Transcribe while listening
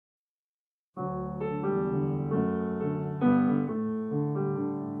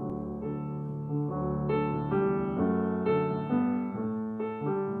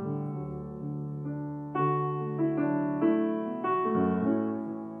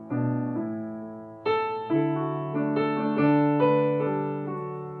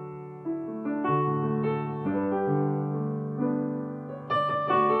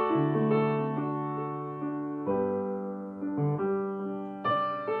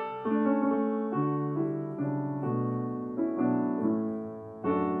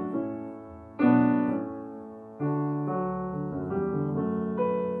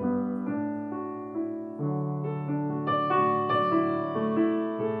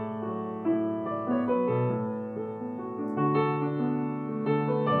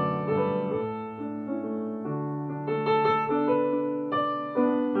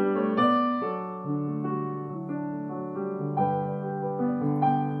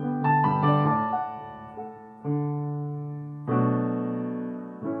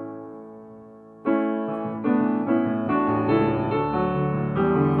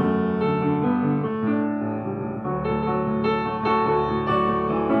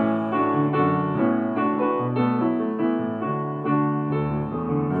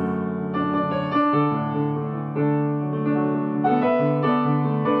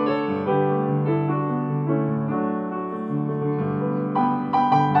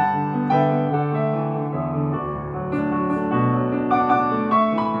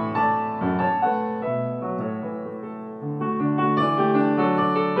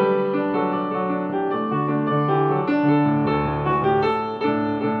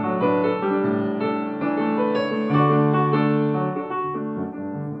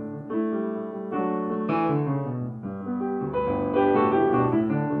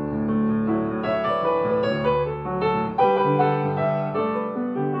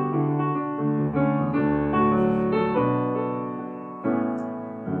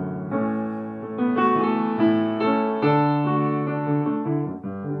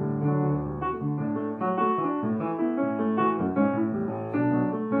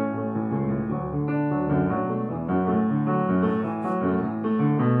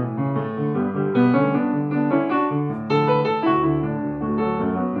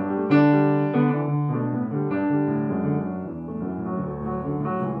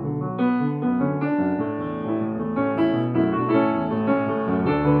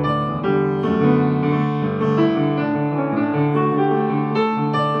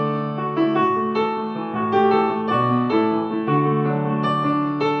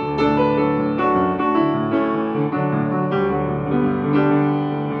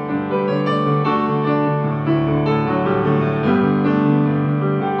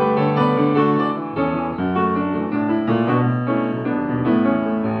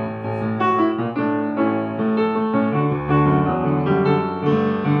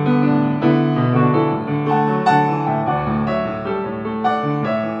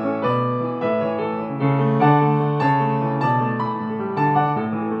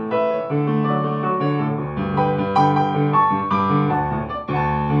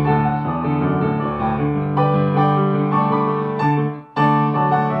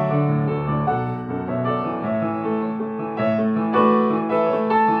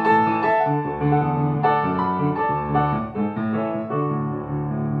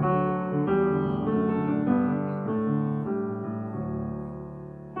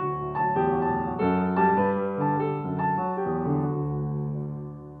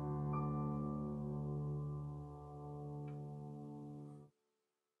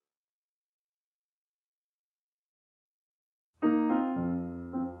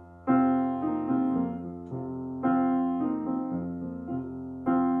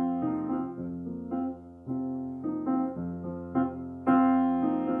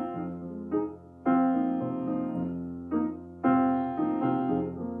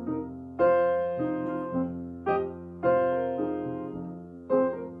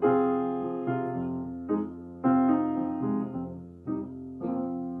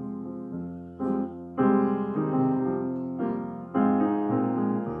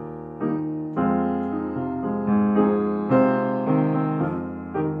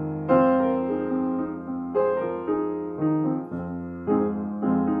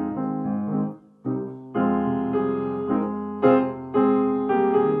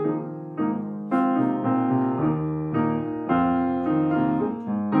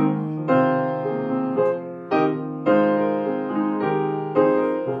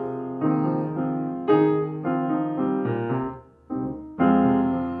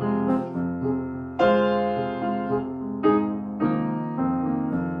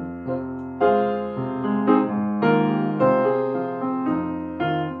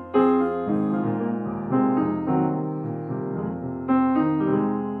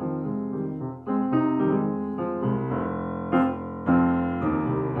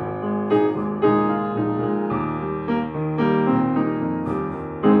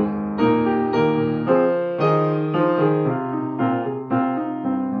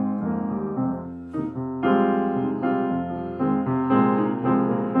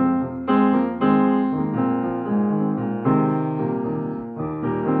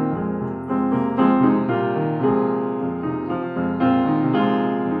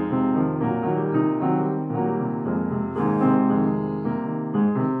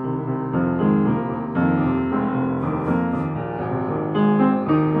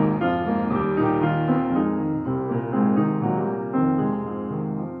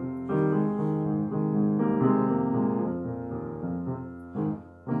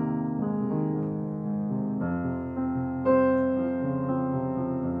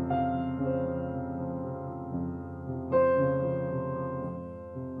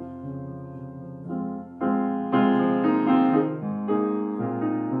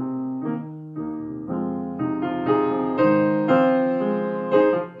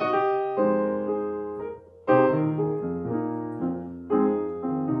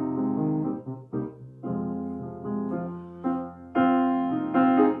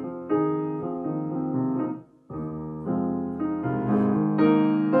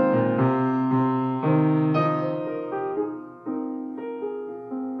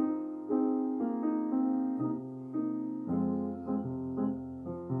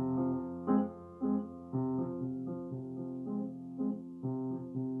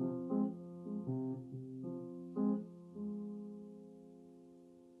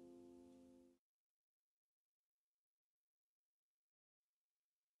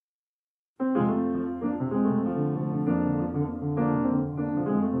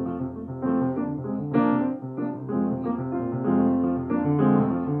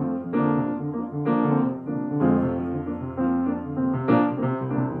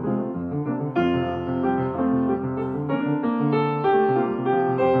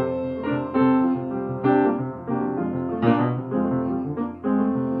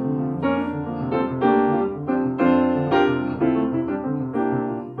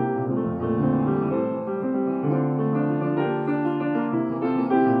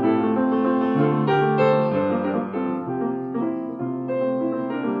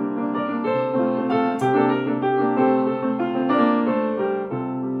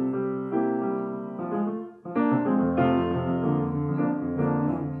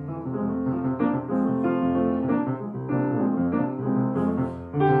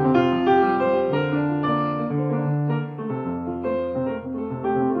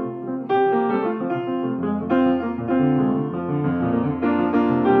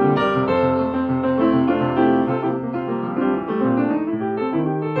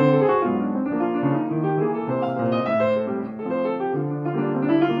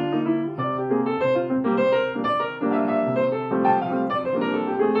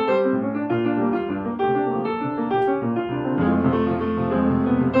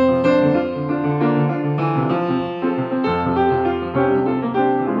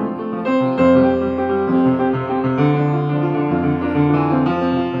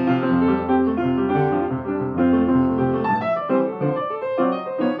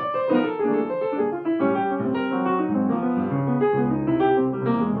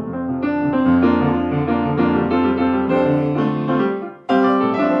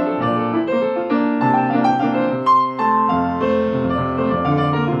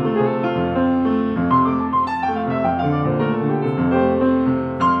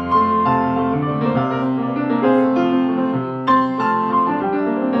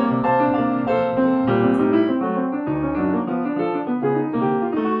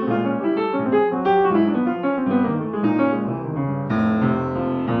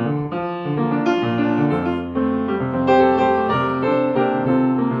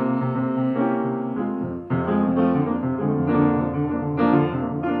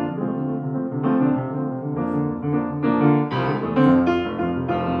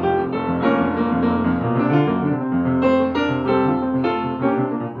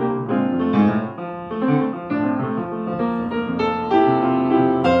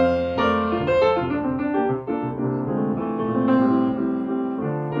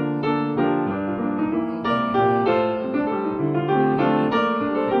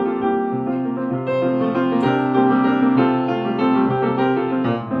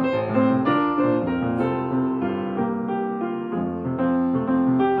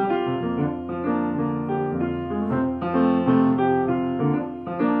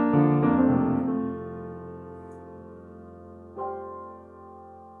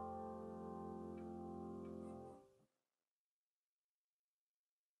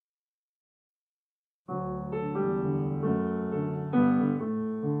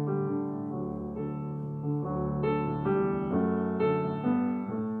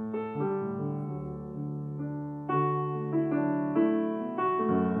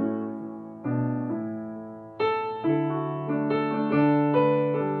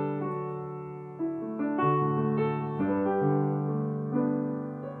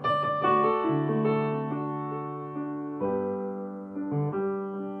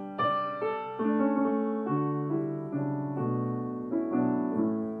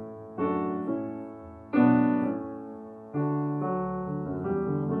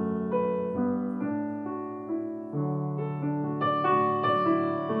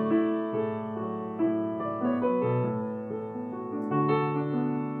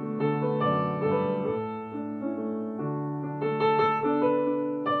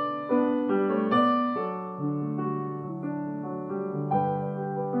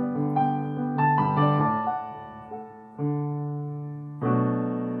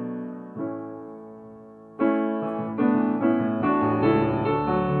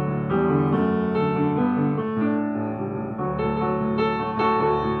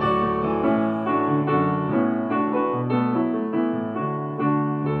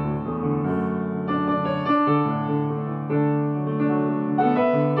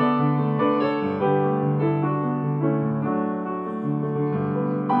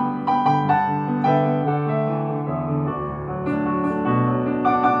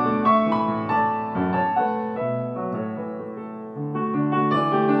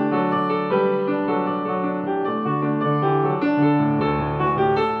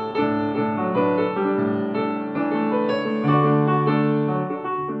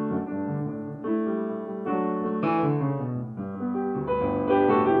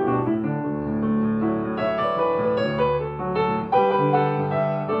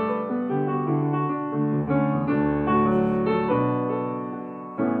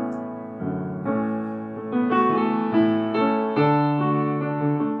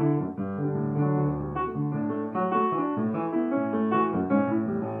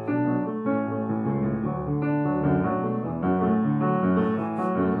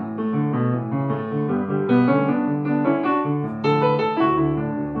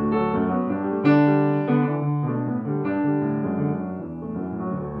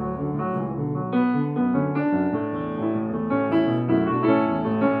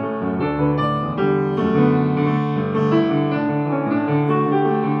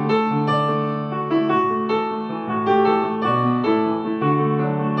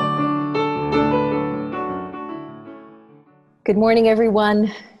Good morning,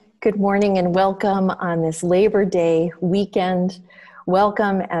 everyone. Good morning and welcome on this Labor Day weekend.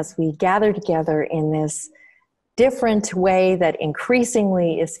 Welcome as we gather together in this different way that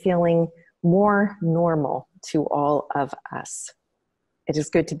increasingly is feeling more normal to all of us. It is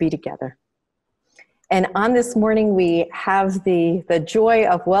good to be together. And on this morning, we have the joy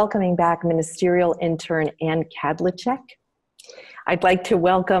of welcoming back ministerial intern Ann Kadlecek. I'd like to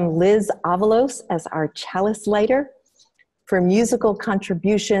welcome Liz Avalos as our chalice lighter. For musical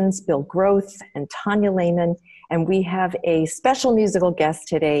contributions, Bil Groth and Tanya Lehman, and we have a special musical guest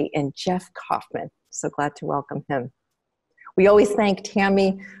today in Geoff Kauffman. So glad to welcome him. We always thank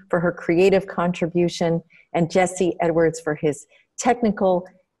Tammy for her creative contribution and Jesse Edwards for his technical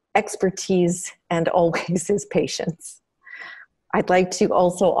expertise and always his patience. I'd like to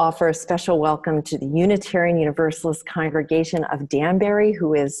also offer a special welcome to the Unitarian Universalist Congregation of Danbury,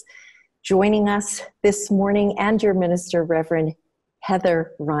 who is joining us this morning, and your minister, Reverend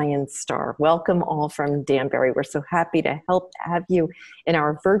Heather Ryan Starr. Welcome all from Danbury. We're so happy to have you in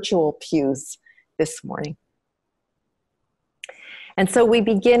our virtual pews this morning. And so we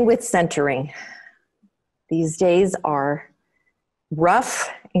begin with centering. These days are rough,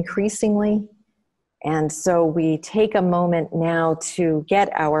 increasingly, and so we take a moment now to get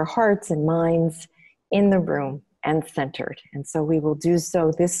our hearts and minds in the room and centered. And so we will do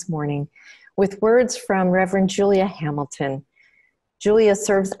so this morning with words from Reverend Julia Hamilton. Julia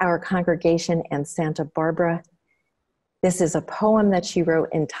serves our congregation in Santa Barbara. This is a poem that she wrote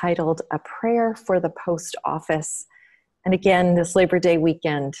entitled A Prayer for the Post Office. And again, this Labor Day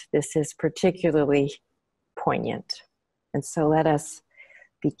weekend, this is particularly poignant. And so let us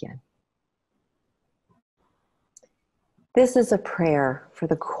begin. This is a prayer for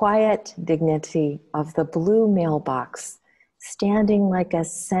the quiet dignity of the blue mailbox, standing like a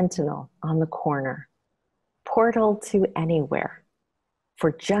sentinel on the corner, portal to anywhere, for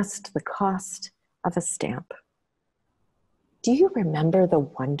just the cost of a stamp. Do you remember the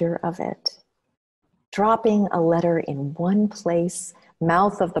wonder of it? Dropping a letter in one place,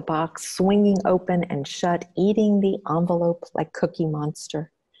 mouth of the box swinging open and shut, eating the envelope like Cookie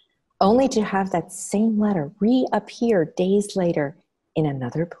Monster, only to have that same letter reappear days later in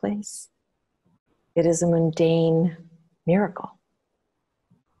another place. It is a mundane miracle.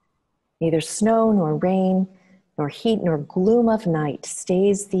 Neither snow nor rain, nor heat nor gloom of night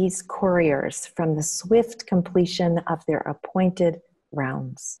stays these couriers from the swift completion of their appointed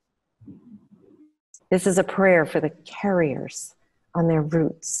rounds. This is a prayer for the carriers on their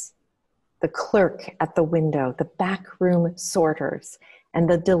routes, the clerk at the window, the backroom sorters, and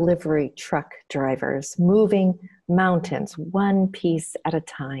the delivery truck drivers moving mountains one piece at a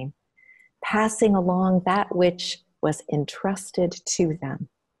time, passing along that which was entrusted to them.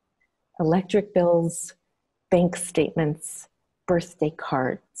 Electric bills, bank statements, birthday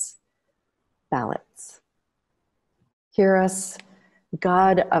cards, ballots. Hear us,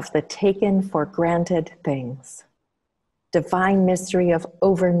 God of the taken for granted things, divine mystery of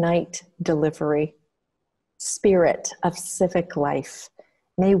overnight delivery, spirit of civic life.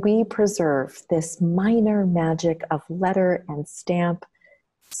 May we preserve this minor magic of letter and stamp,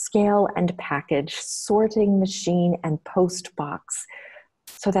 scale and package, sorting machine and post box,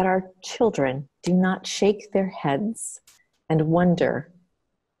 so that our children do not shake their heads and wonder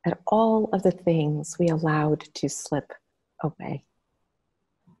at all of the things we allowed to slip away.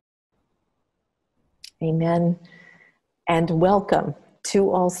 Amen. And welcome to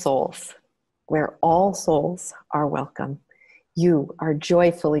All Souls, where all souls are welcome. You are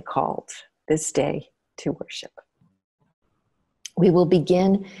joyfully called this day to worship. We will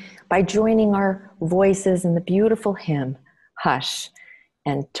begin by joining our voices in the beautiful hymn, Hush,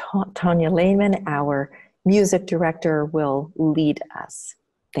 and Tanya Lehman, our music director, will lead us.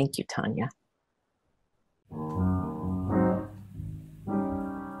 Thank you, Tanya.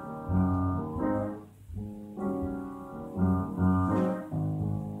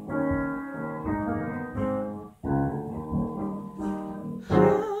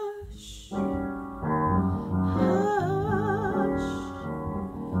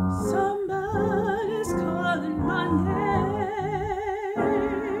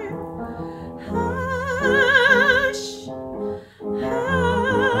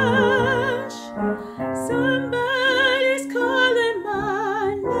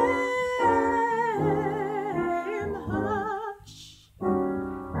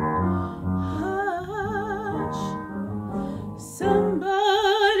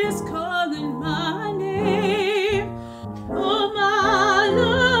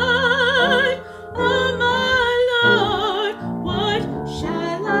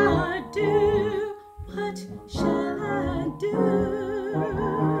 what shall I do?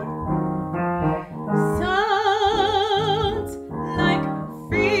 Sounds like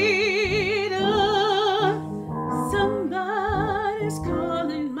freedom. Somebody's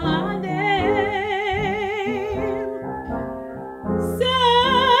calling my name.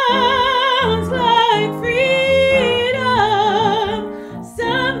 Sounds like freedom.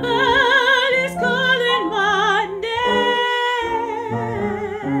 Somebody's calling my name.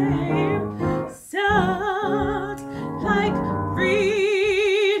 Sounds like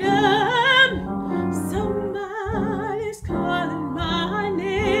freedom. Somebody's calling my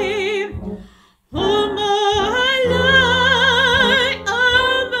name. Oh my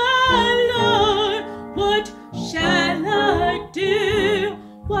Lord, what shall I do?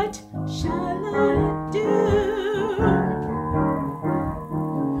 What shall I do?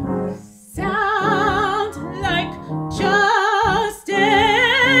 Sound like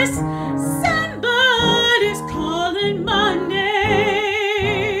justice. Somebody's calling my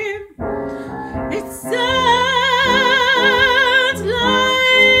name. It sounds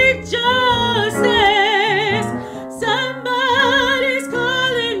like justice. Somebody's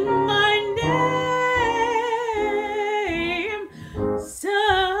calling my name.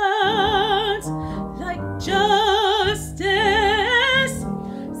 Sounds like justice.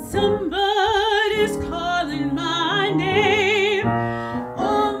 Somebody's calling my name.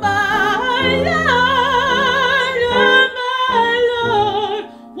 Oh my Lord,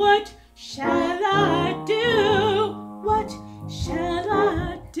 what shall I do? What shall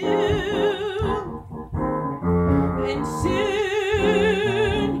I do? And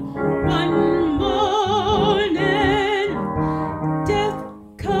soon, one morning, death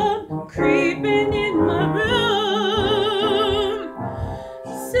come creeping in my room.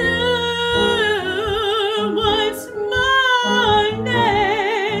 Soon, once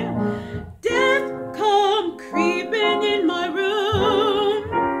morning, death come creeping in my room.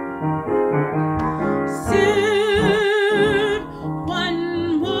 Soon,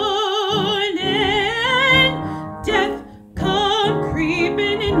 one morning, death come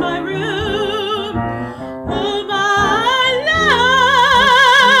creeping in my room. Oh my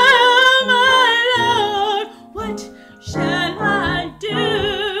Lord, what shall I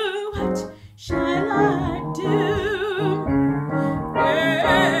do? What shall I do?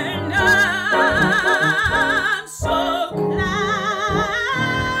 And I'm so glad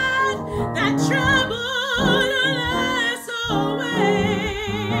that trouble lasts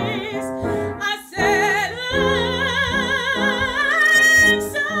always. I said, I'm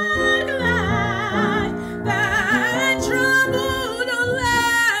so glad that trouble don't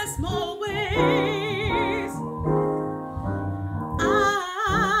last always.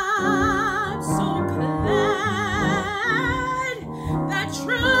 I'm so glad that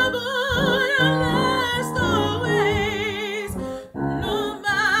trouble don't last always. No,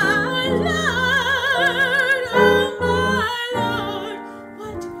 my Lord,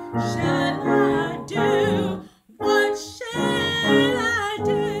 what shall I do? What shall I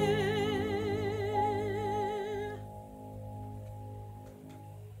do?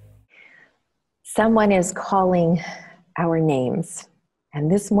 Someone is calling our names. And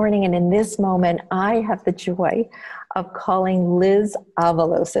this morning and in this moment, I have the joy of calling Liz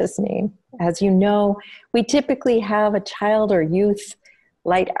Avalos' name. As you know, we typically have a child or youth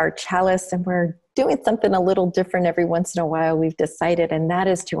light our chalice, and we're doing something a little different every once in a while, we've decided, and that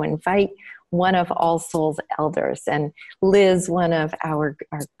is to invite one of All Souls elders. And Liz, one of our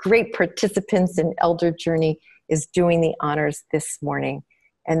great participants in Elder Journey, is doing the honors this morning.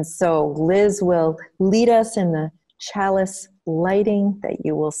 And so Liz will lead us in the chalice lighting that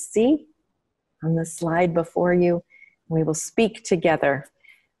you will see on the slide before you. We will speak together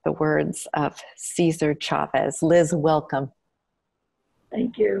the words of Cesar Chavez. Liz, welcome.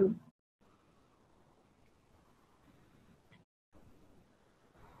 Thank you.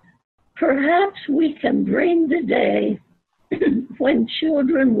 Perhaps we can bring the day when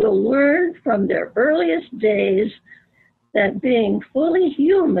children will learn from their earliest days that being fully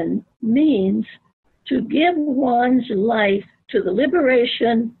human means to give one's life to the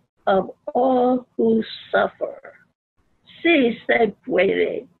liberation of all who suffer. Si se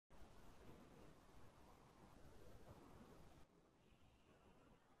puede.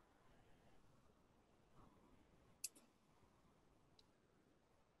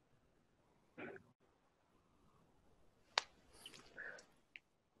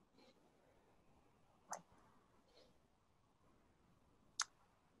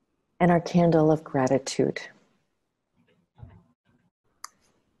 And our candle of gratitude.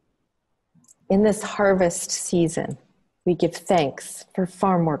 In this harvest season, we give thanks for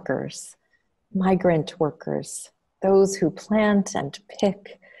farm workers, migrant workers, those who plant and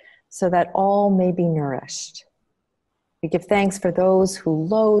pick so that all may be nourished. We give thanks for those who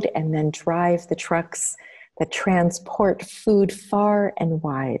load and then drive the trucks that transport food far and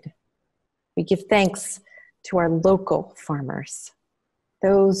wide. We give thanks to our local farmers,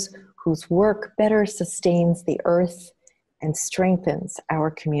 those whose work better sustains the earth and strengthens our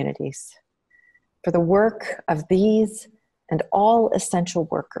communities. For the work of these and all essential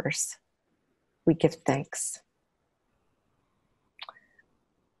workers, we give thanks.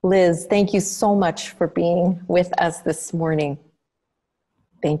 Liz, thank you so much for being with us this morning.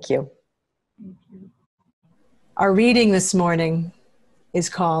 Thank you. Our reading this morning is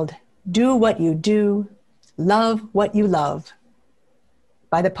called Do What You Do, Love What You Love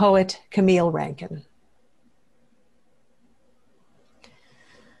by the poet Camille Rankine.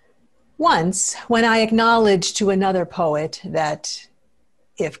 Once, when I acknowledged to another poet that,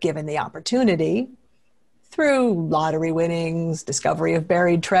 if given the opportunity, through lottery winnings, discovery of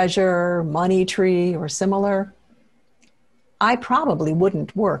buried treasure, money tree, or similar, I probably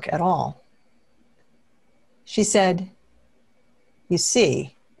wouldn't work at all. She said, "You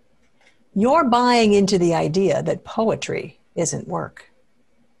see, you're buying into the idea that poetry isn't work."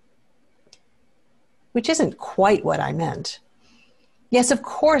 Which isn't quite what I meant. Yes, of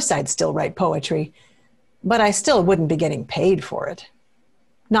course I'd still write poetry, but I still wouldn't be getting paid for it.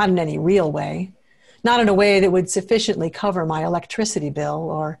 Not in any real way. Not in a way that would sufficiently cover my electricity bill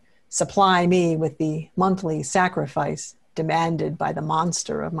or supply me with the monthly sacrifice demanded by the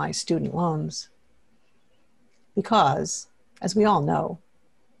monster of my student loans. Because, as we all know,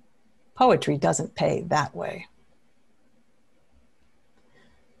 poetry doesn't pay that way.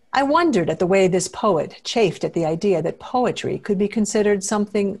 I wondered at the way this poet chafed at the idea that poetry could be considered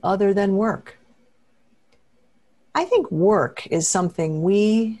something other than work. I think work is something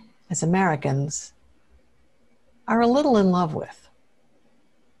we, as Americans, are a little in love with.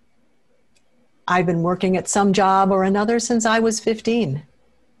 I've been working at some job or another since I was 15.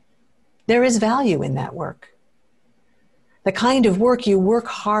 There is value in that work. The kind of work you work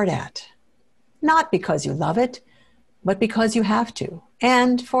hard at, not because you love it, but because you have to.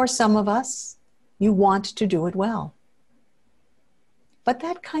 And for some of us, you want to do it well. But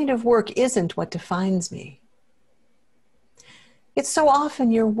that kind of work isn't what defines me. It's so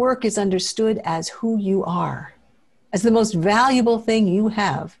often your work is understood as who you are, as the most valuable thing you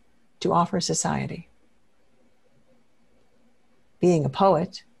have to offer society. Being a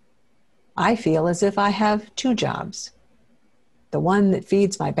poet, I feel as if I have two jobs. The one that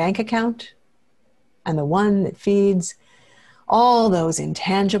feeds my bank account and the one that feeds all those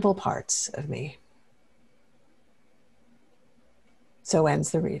intangible parts of me. So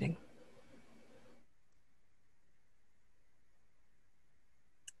ends the reading.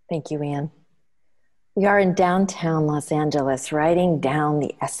 Thank you, Anne. We are in downtown Los Angeles, riding down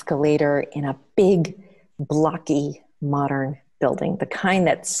the escalator in a big, blocky, modern building, the kind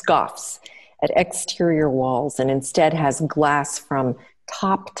that scoffs at exterior walls and instead has glass from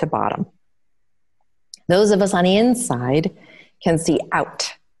top to bottom. Those of us on the inside can see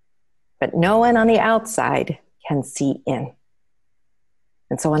out, but no one on the outside can see in.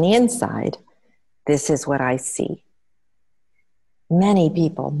 And so on the inside, this is what I see. Many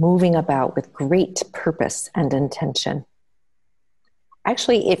people moving about with great purpose and intention.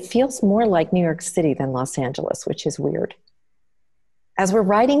 Actually, it feels more like New York City than Los Angeles, which is weird. As we're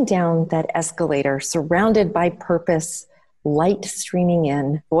riding down that escalator, surrounded by purpose, light streaming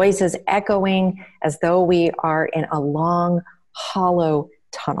in, voices echoing as though we are in a long, hollow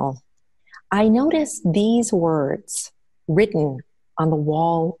tunnel, I notice these words written on the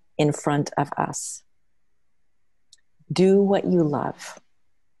wall in front of us. Do what you love,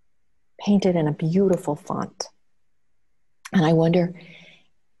 painted in a beautiful font. And I wonder,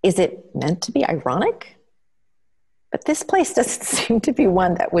 is it meant to be ironic? But this place doesn't seem to be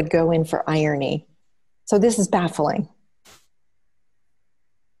one that would go in for irony. So this is baffling.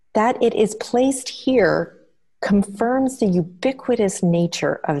 That it is placed here confirms the ubiquitous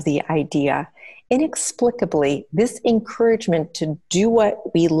nature of the idea. Inexplicably, this encouragement to do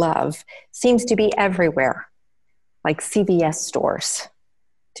what we love seems to be everywhere. Like CVS stores.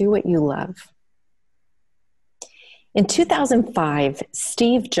 Do what you love. In 2005,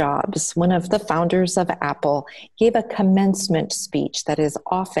 Steve Jobs, one of the founders of Apple, gave a commencement speech that is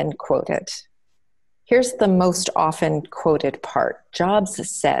often quoted. Here's the most often quoted part. Jobs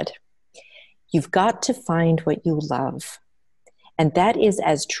said, "You've got to find what you love. And that is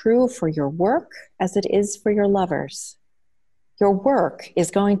as true for your work as it is for your lovers. Your work is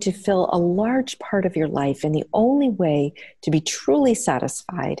going to fill a large part of your life, and the only way to be truly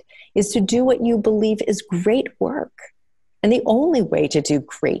satisfied is to do what you believe is great work. And the only way to do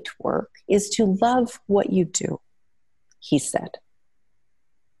great work is to love what you do, he said.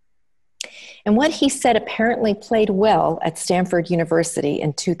 And what he said apparently played well at Stanford University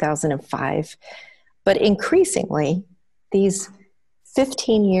in 2005, but increasingly, these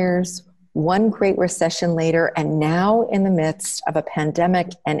 15 years, one great recession later, and now in the midst of a pandemic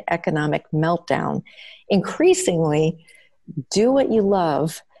and economic meltdown, increasingly, do what you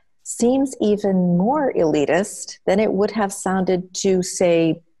love seems even more elitist than it would have sounded to,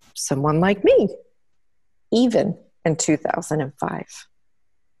 say, someone like me, even in 2005.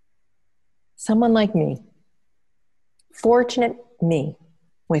 Someone like me, fortunate me,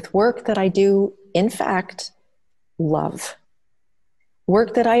 with work that I do, in fact, love.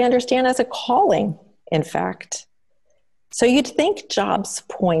 Work that I understand as a calling, in fact. So you'd think Jobs'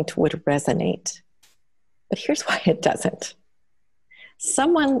 point would resonate, but here's why it doesn't.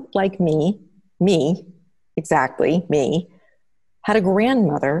 Someone like me, exactly me, had a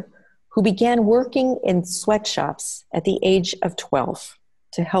grandmother who began working in sweatshops at the age of 12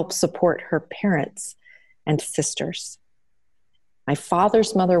 to help support her parents and sisters. My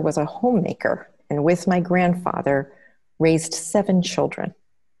father's mother was a homemaker, and with my grandfather, raised 7 children.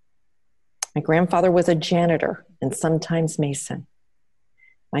 My grandfather was a janitor and sometimes mason.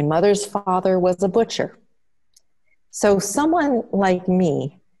 My mother's father was a butcher. So someone like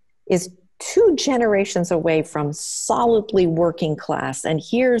me is 2 generations away from solidly working class, and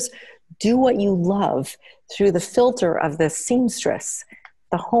here's do what you love through the filter of the seamstress,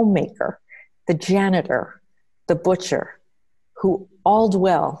 the homemaker, the janitor, the butcher, who all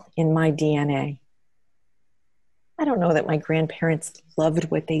dwell in my DNA. I don't know that my grandparents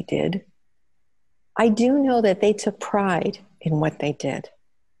loved what they did. I do know that they took pride in what they did.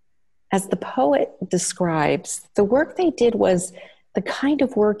 As the poet describes, the work they did was the kind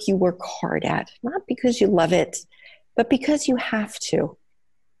of work you work hard at, not because you love it, but because you have to.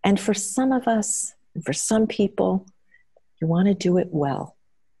 And for some of us, and for some people, you want to do it well.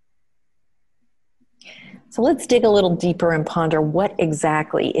 So let's dig a little deeper and ponder what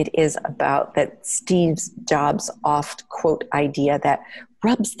exactly it is about that Steve Jobs oft quote idea that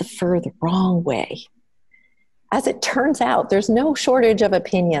rubs the fur the wrong way. As it turns out, there's no shortage of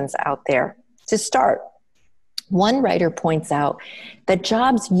opinions out there. To start, one writer points out that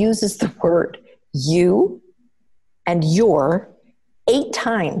Jobs uses the word you and your 8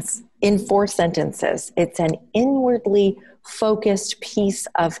 times in 4 sentences. It's an inwardly focused piece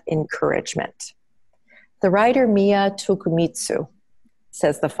of encouragement. The writer Miya Tokumitsu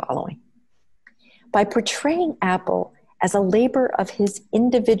says the following: by portraying Apple as a labor of his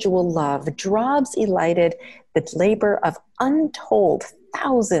individual love, Jobs elided the labor of untold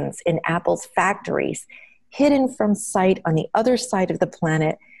thousands in Apple's factories, hidden from sight on the other side of the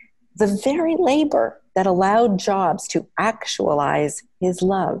planet, the very labor that allowed Jobs to actualize his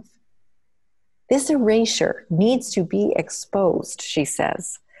love. This erasure needs to be exposed, she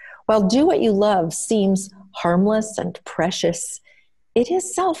says. While do what you love seems harmless and precious, it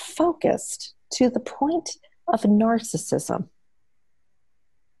is self-focused to the point of narcissism.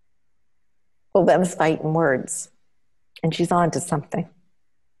 Well, them's fighting words, and she's on to something.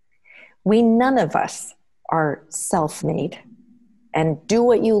 None of us are self-made, and do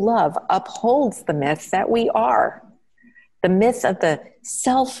what you love upholds the myth that we are. The myth of the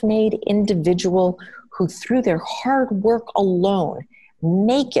self-made individual who through their hard work alone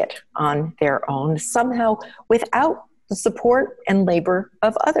make it on their own, somehow without the support and labor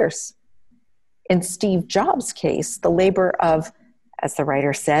of others. In Steve Jobs' case, the labor of, as the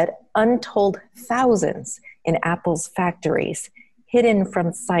writer said, untold thousands in Apple's factories, hidden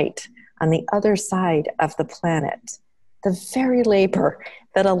from sight on the other side of the planet. The very labor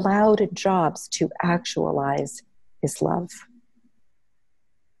that allowed Jobs to actualize his love.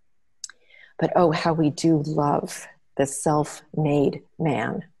 But oh, how we do love the self-made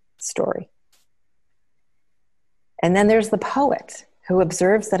man story. And then there's the poet who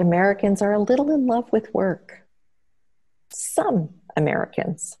observes that Americans are a little in love with work. Some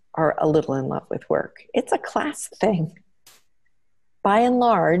Americans are a little in love with work. It's a class thing. By and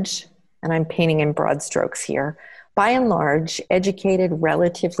large, and I'm painting in broad strokes here, by and large, educated,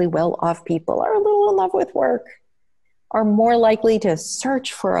 relatively well-off people are a little in love with work, are more likely to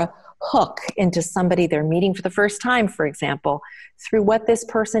search for a hook into somebody they're meeting for the first time, for example, through what this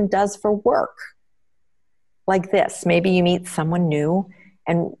person does for work. Like this, maybe you meet someone new,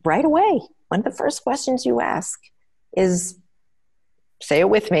 and right away, one of the first questions you ask is, say it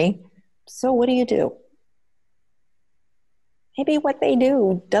with me, so what do you do? Maybe what they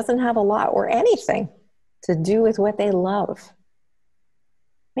do doesn't have a lot or anything to do with what they love.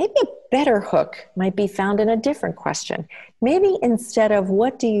 Maybe a better hook might be found in a different question. Maybe instead of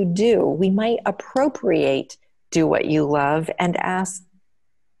what do you do, we might appropriate do what you love and ask,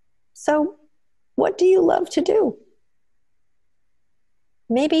 so what do you love to do?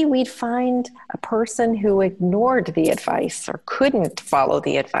 Maybe we'd find a person who ignored the advice or couldn't follow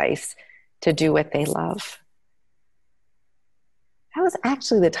the advice to do what they love. That was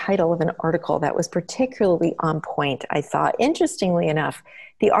actually the title of an article that was particularly on point, I thought. Interestingly enough,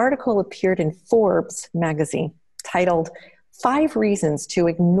 the article appeared in Forbes magazine titled 5 Reasons to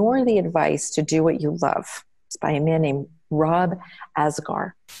Ignore the Advice to Do What You Love. It's by a man named Rob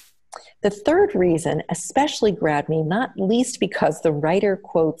Asgar. The third reason especially grabbed me, not least because the writer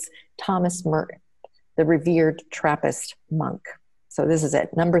quotes Thomas Merton, the revered Trappist monk. So this is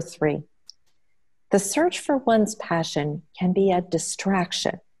it, number 3. The search for one's passion can be a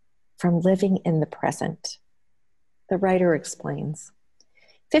distraction from living in the present. The writer explains.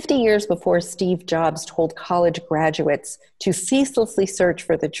 50 years before Steve Jobs told college graduates to ceaselessly search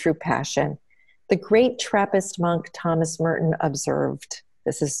for the true passion, the great Trappist monk Thomas Merton observed,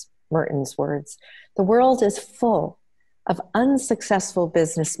 this is Merton's words, the world is full of unsuccessful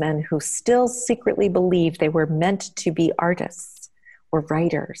businessmen who still secretly believe they were meant to be artists or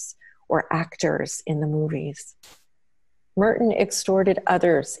writers or actors in the movies. Merton exhorted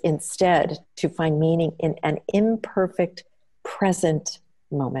others instead to find meaning in an imperfect present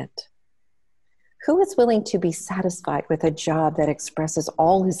moment. Who is willing to be satisfied with a job that expresses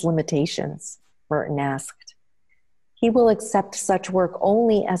all his limitations? Merton asked. He will accept such work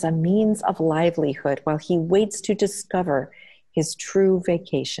only as a means of livelihood while he waits to discover his true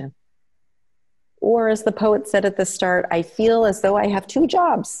vocation. Or as the poet said at the start, I feel as though I have 2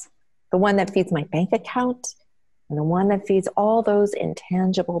 jobs. The one that feeds my bank account, and the one that feeds all those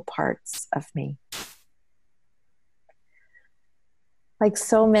intangible parts of me. Like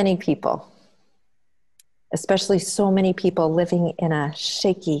so many people, especially so many people living in a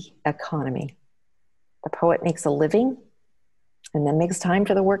shaky economy, the poet makes a living and then makes time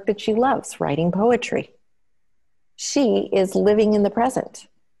for the work that she loves, writing poetry. She is living in the present.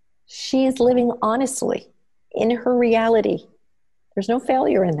 She is living honestly in her reality. There's no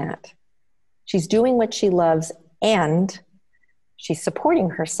failure in that. She's doing what she loves and she's supporting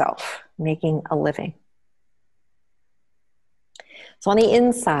herself, making a living. So on the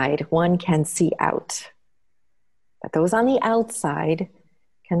inside, one can see out. But those on the outside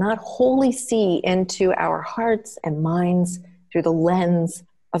cannot wholly see into our hearts and minds through the lens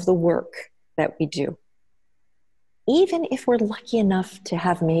of the work that we do. Even if we're lucky enough to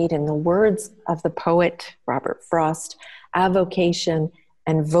have made, in the words of the poet Robert Frost, avocation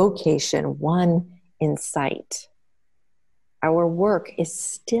and vocation one in sight, our work is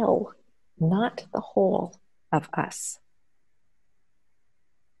still not the whole of us.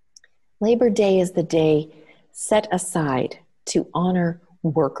 Labor Day is the day set aside to honor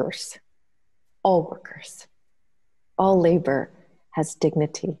workers, all workers. All labor has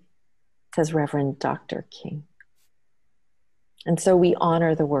dignity, says Reverend Dr. King. And so we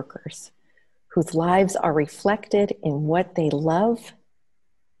honor the workers whose lives are reflected in what they love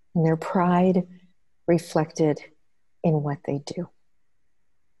and their pride reflected in what they do.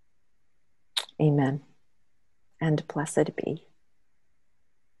 Amen. And blessed be.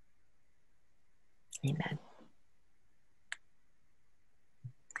 Amen.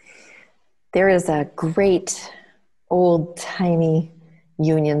 There is a great old-timey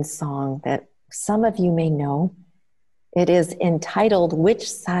Union song that some of you may know. It is entitled,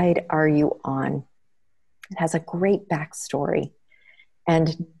 Which Side Are You On? It has a great backstory.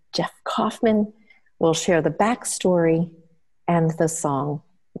 And Geoff Kauffman will share the backstory and the song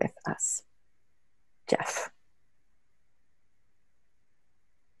with us. Geoff.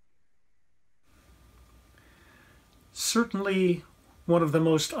 Certainly one of the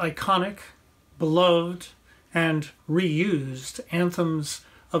most iconic, beloved, and reused anthems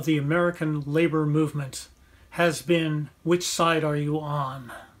of the American labor movement has been Which Side Are You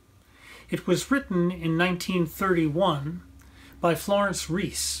On? It was written in 1931 by Florence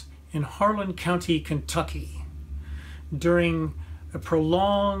Reese in Harlan County, Kentucky, during a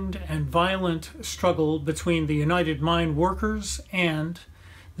prolonged and violent struggle between the United Mine Workers and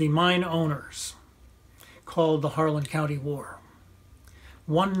the mine owners, called the Harlan County War.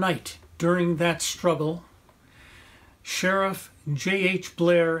 One night during that struggle, Sheriff J.H.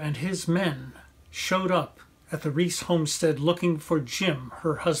 Blair and his men showed up at the Reese homestead looking for Jim,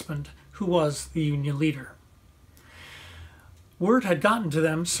 her husband, who was the Union leader. Word had gotten to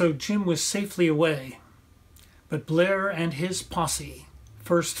them, so Jim was safely away. But Blair and his posse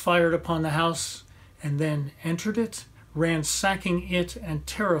first fired upon the house and then entered it, ransacking it and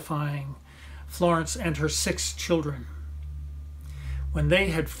terrifying Florence and her 6 children. When they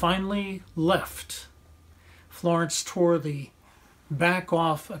had finally left, Florence tore the back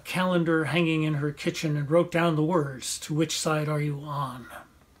off a calendar hanging in her kitchen and wrote down the words, "To which side are you on?"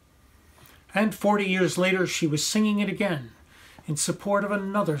 And 40 years later, she was singing it again in support of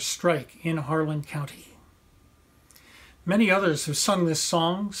another strike in Harlan County. Many others have sung this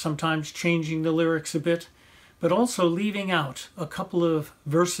song, sometimes changing the lyrics a bit, but also leaving out a couple of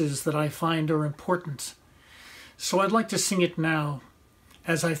verses that I find are important. So I'd like to sing it now,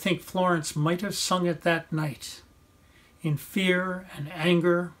 as I think Florence might have sung it that night, in fear and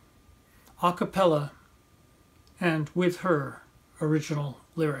anger, a cappella, and with her original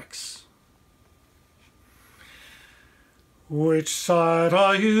lyrics. Which side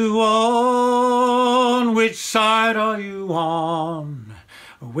are you on? Which side are you on?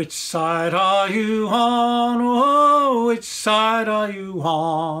 Which side are you on? Oh, which side are you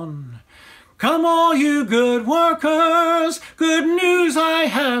on? Come all you good workers, good news I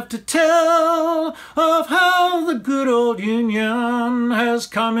have to tell of how the good old Union has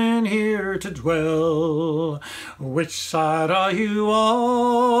come in here to dwell. Which side are you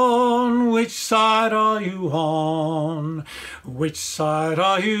on? Which side are you on? Which side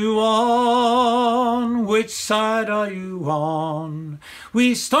are you on? Which side are you on?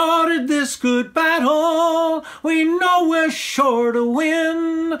 We started this good battle, we know we're sure to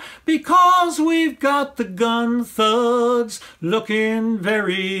win, because we've got the gun thugs looking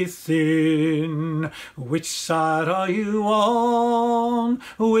very thin. Which side are you on?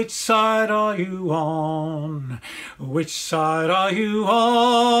 Which side are you on? Which side are you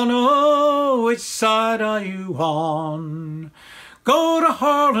on? Oh, which side are you on? Go to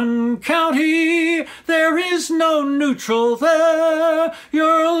Harlan County, there is no neutral there.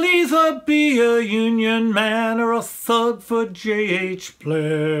 You'll either be a Union man or a thug for J.H.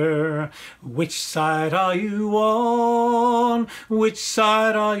 Blair. Which side are you on? Which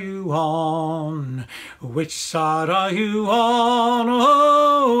side are you on? Which side are you on?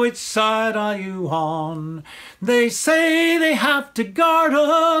 Oh, which side are you on? They say they have to guard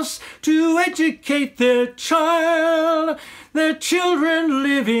us to educate their child. Their children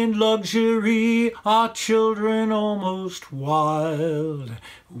live in luxury, our children almost wild.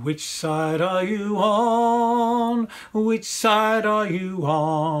 Which side are you on? Which side are you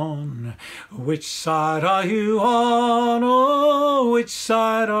on? Which side are you on? Oh, which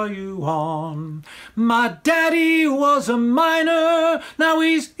side are you on? My daddy was a miner, now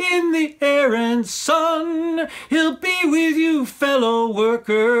he's in the air and sun. He'll be with you fellow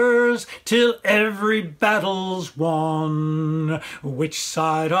workers till every battle's won. Which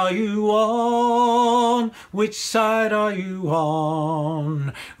side are you on? Which side are you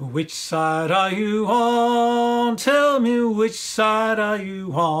on? Which side are you on? Tell me, which side are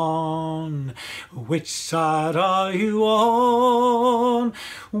you on? Which side are you on?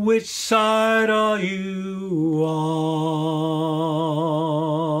 Which side are you on?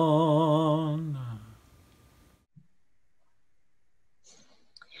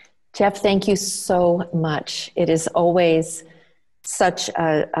 Geoff, thank you so much. It is always such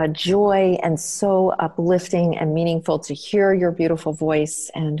a joy and so uplifting and meaningful to hear your beautiful voice.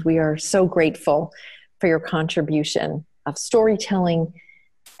 And we are so grateful for your contribution of storytelling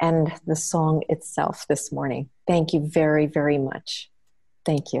and the song itself this morning. Thank you very, very much.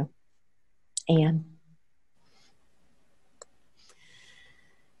 Thank you. Anne.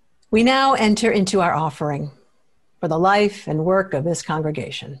 We now enter into our offering for the life and work of this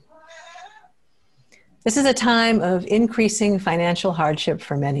congregation. This is a time of increasing financial hardship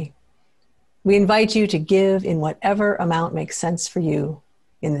for many. We invite you to give in whatever amount makes sense for you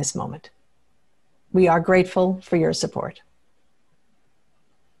in this moment. We are grateful for your support.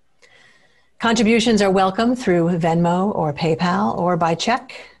 Contributions are welcome through Venmo or PayPal or by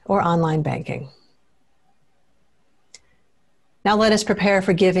check or online banking. Now let us prepare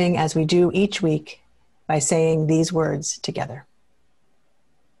for giving as we do each week by saying these words together.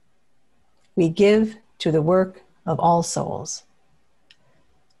 We give to the work of all souls.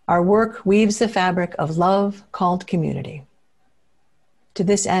 Our work weaves the fabric of love called community. To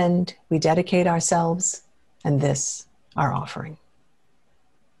this end, we dedicate ourselves and this, our offering.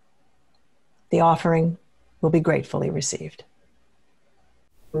 The offering will be gratefully received.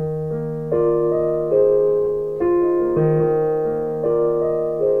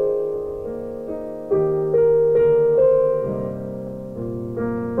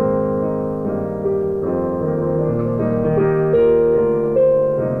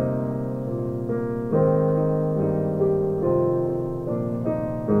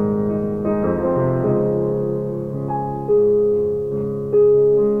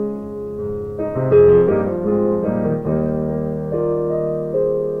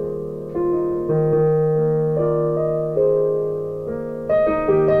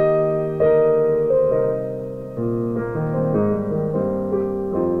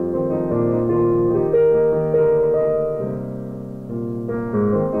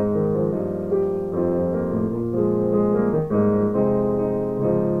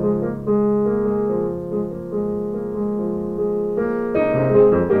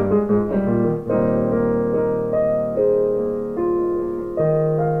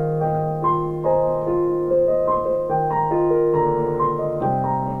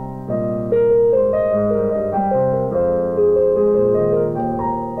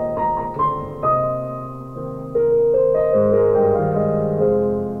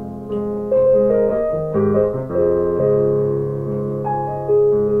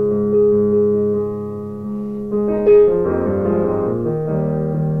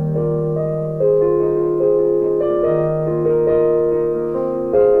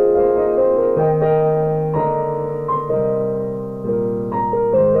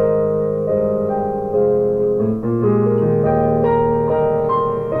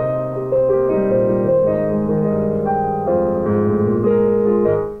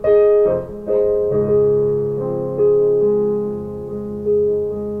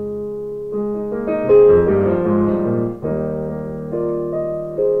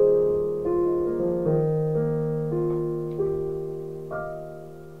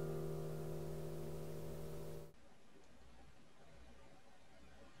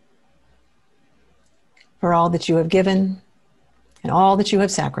 for all that you have given and all that you have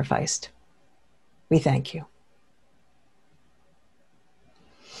sacrificed. We thank you.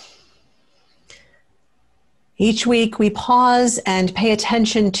 Each week we pause and pay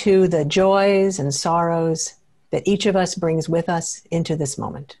attention to the joys and sorrows that each of us brings with us into this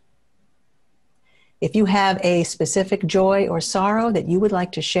moment. If you have a specific joy or sorrow that you would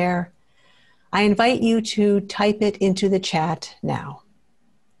like to share, I invite you to type it into the chat now,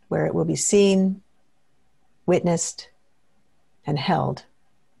 where it will be seen, witnessed, and held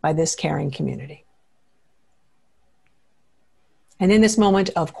by this caring community. And in this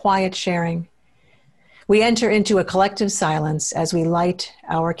moment of quiet sharing, we enter into a collective silence as we light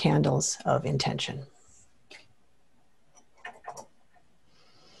our candles of intention.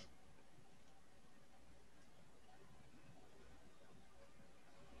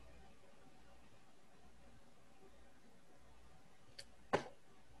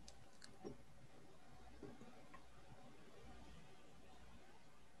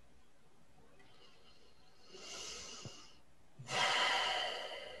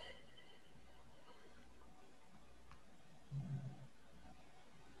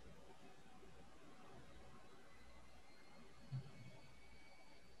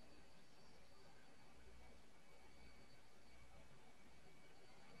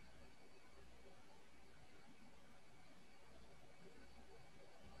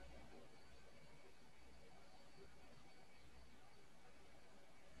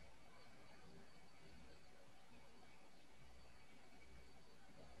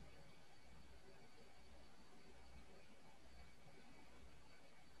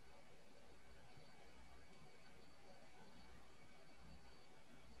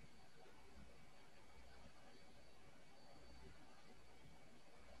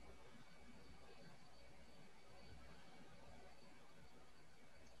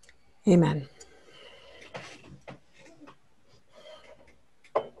 Amen.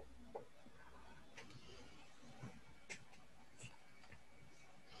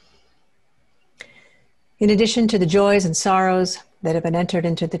 In addition to the joys and sorrows that have been entered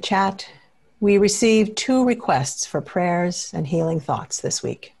into the chat, we received 2 requests for prayers and healing thoughts this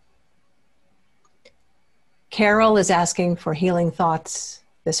week. Carol is asking for healing thoughts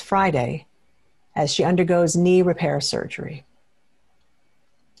this Friday as she undergoes knee repair surgery.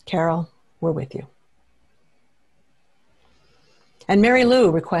 Carol, we're with you. And Mary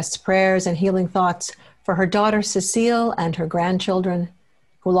Lou requests prayers and healing thoughts for her daughter Cecile and her grandchildren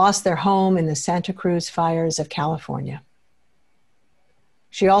who lost their home in the Santa Cruz fires of California.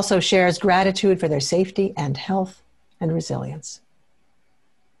 She also shares gratitude for their safety and health and resilience.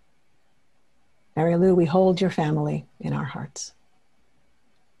 Mary Lou, we hold your family in our hearts.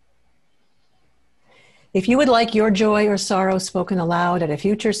 If you would like your joy or sorrow spoken aloud at a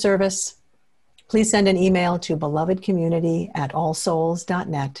future service, please send an email to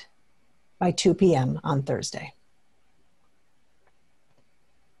belovedcommunity@allsouls.net by 2 p.m. on Thursday.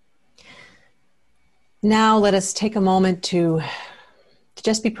 Now let us take a moment to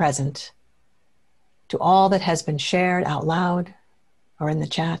just be present to all that has been shared out loud or in the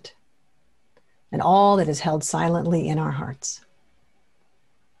chat, and all that is held silently in our hearts.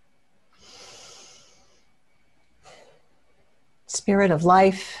 Spirit of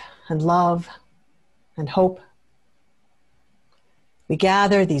life and love and hope, we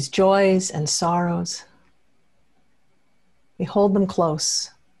gather these joys and sorrows. We hold them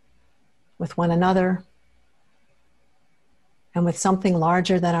close with one another and with something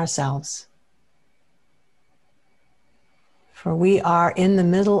larger than ourselves. For we are in the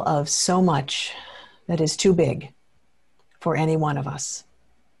middle of so much that is too big for any one of us.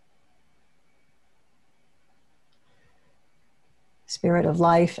 Spirit of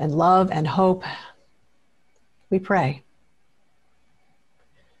life and love and hope, we pray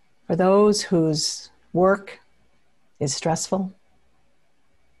for those whose work is stressful,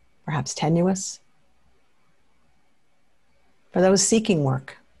 perhaps tenuous, for those seeking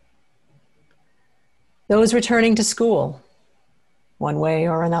work, those returning to school one way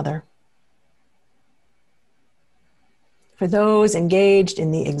or another, for those engaged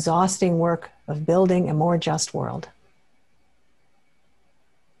in the exhausting work of building a more just world,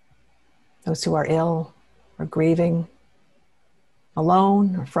 those who are ill or grieving,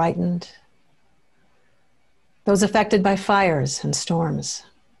 alone or frightened, those affected by fires and storms.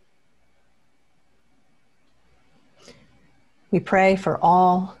 We pray for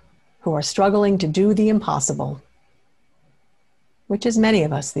all who are struggling to do the impossible, which is many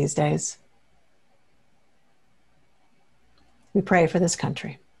of us these days. We pray for this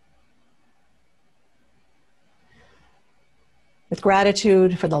country. With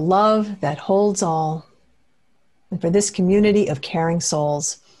gratitude for the love that holds all and for this community of caring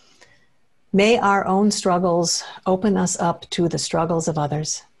souls. May our own struggles open us up to the struggles of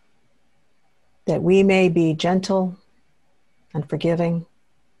others, that we may be gentle and forgiving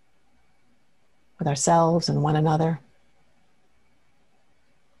with ourselves and one another.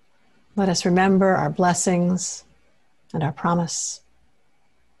 Let us remember our blessings and our promise.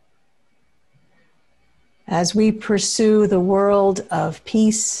 As we pursue the world of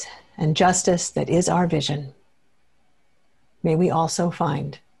peace and justice that is our vision, may we also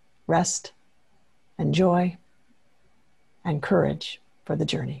find rest and joy and courage for the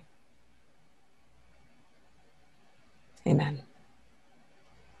journey. Amen.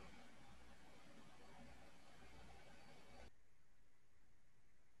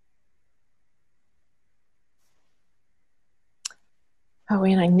 Oh,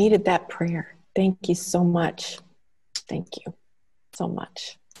 and I needed that prayer. Thank you so much. Thank you so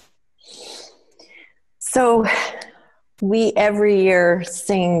much. So we every year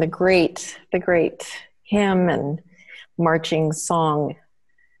sing the great hymn and marching song,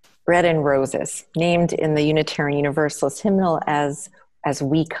 Bread and Roses, named in the Unitarian Universalist hymnal as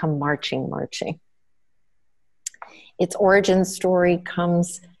We Come Marching, Marching. Its origin story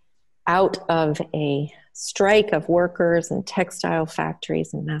comes out of a strike of workers in textile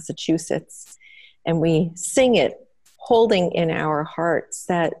factories in Massachusetts. And we sing it holding in our hearts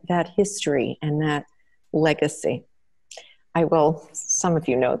that history and that legacy. Some of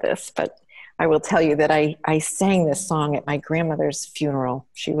you know this, but I will tell you that I sang this song at my grandmother's funeral.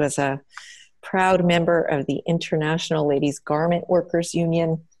 She was a proud member of the International Ladies Garment Workers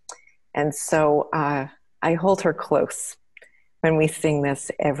Union. And so I hold her close when we sing this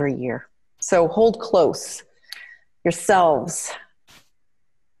every year. So hold close yourselves,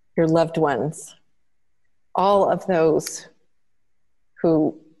 your loved ones, all of those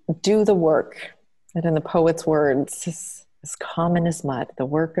who do the work that in the poet's words is as common as mud. The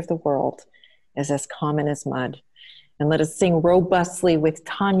work of the world is as common as mud. And let us sing robustly with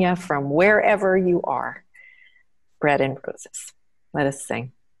Tanya from wherever you are, Bread and Roses. Let us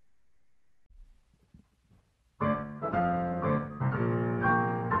sing.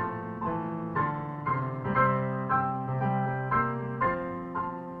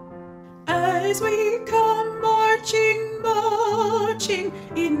 As we come marching, marching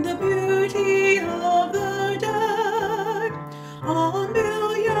in the beauty of the dead, a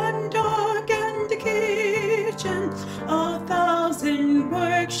million darkened kitchens, 1,000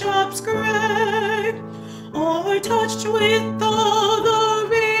 workshops great, are touched with all the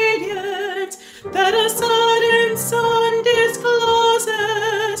radiance that a sudden sun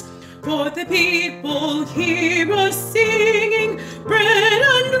discloses. For the people hear us singing, bread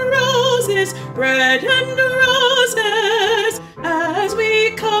and roses, bread and roses, as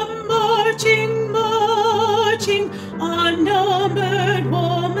we come marching, marching, unnumbered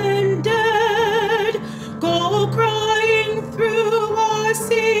woman dead, go crying through our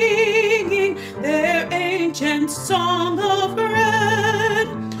singing their ancient song of bread.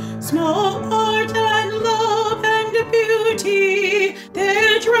 Small art and love and beauty,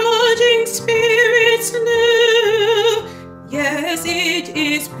 their drudging spirits knew. Yes, it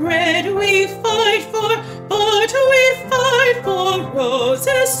is bread we fight for, but we fight for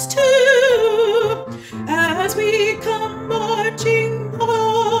roses too. As we come marching,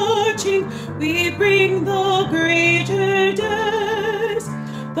 marching, we bring the greater days.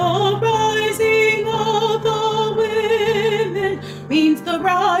 The rising of the women means the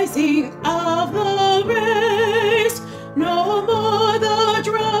rising of the race. No more the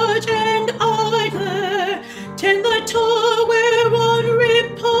drudge and idler tend the toil where one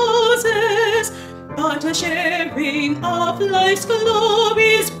reposes, but a sharing of life's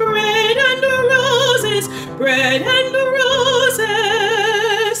glories, bread and roses, bread and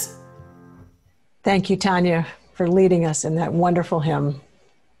roses. Thank you, Tanya, for leading us in that wonderful hymn.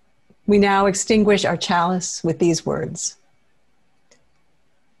 We now extinguish our chalice with these words.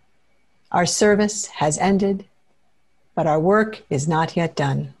 Our service has ended, but our work is not yet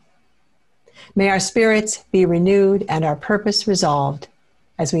done. May our spirits be renewed and our purpose resolved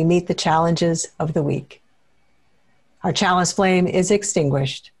as we meet the challenges of the week. Our chalice flame is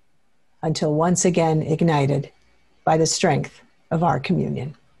extinguished until once again ignited by the strength of our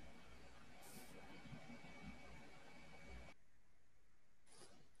communion.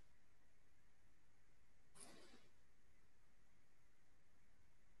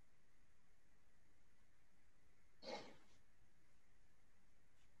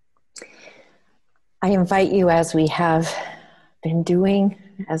 I invite you, as we have been doing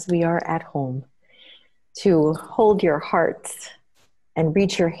as we are at home, to hold your hearts and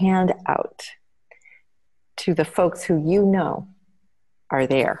reach your hand out to the folks who you know are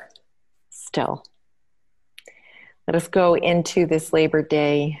there still. Let us go into this Labor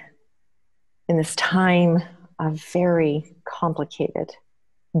Day in this time of very complicated,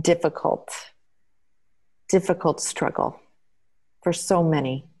 difficult struggle for so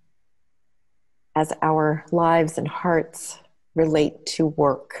many as our lives and hearts relate to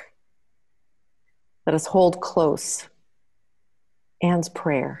work. Let us hold close Anne's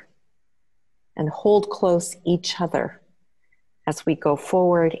prayer and hold close each other as we go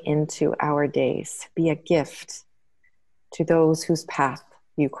forward into our days. Be a gift to those whose path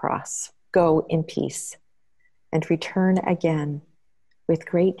you cross. Go in peace and return again with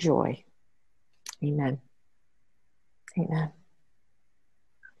great joy. Amen. Amen.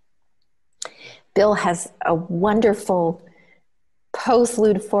 Bill has a wonderful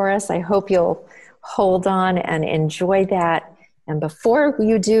postlude for us. I hope you'll hold on and enjoy that. And before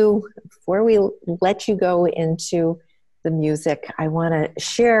we let you go into the music, I want to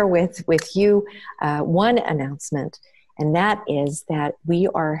share with you one announcement, and that is that we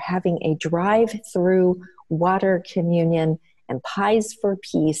are having a drive-through water communion and Pies for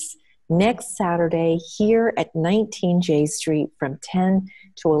Peace next Saturday here at 19 J Street from 10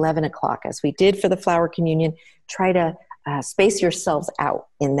 to 11 o'clock. As we did for the flower communion, try to space yourselves out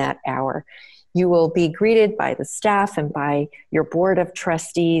in that hour. You will be greeted by the staff and by your board of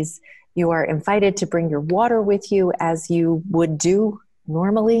trustees. You are invited to bring your water with you as you would do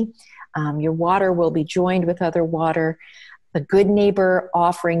normally. Your water will be joined with other water. The Good Neighbor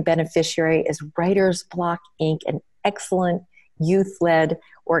Offering beneficiary is Writer's Block, Inc., an excellent youth-led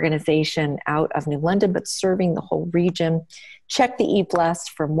organization out of New London, but serving the whole region. Check the eBlessed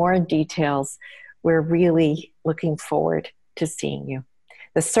for more details. We're really looking forward to seeing you.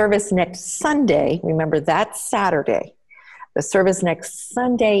 The service next Sunday, remember that's Saturday. The service next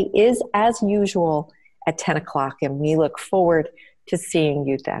Sunday is, as usual, at 10 o'clock, and we look forward to seeing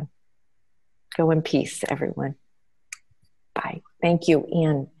you then. Go in peace, everyone. Bye. Thank you,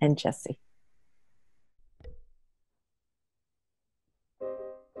 Ian and Jesse.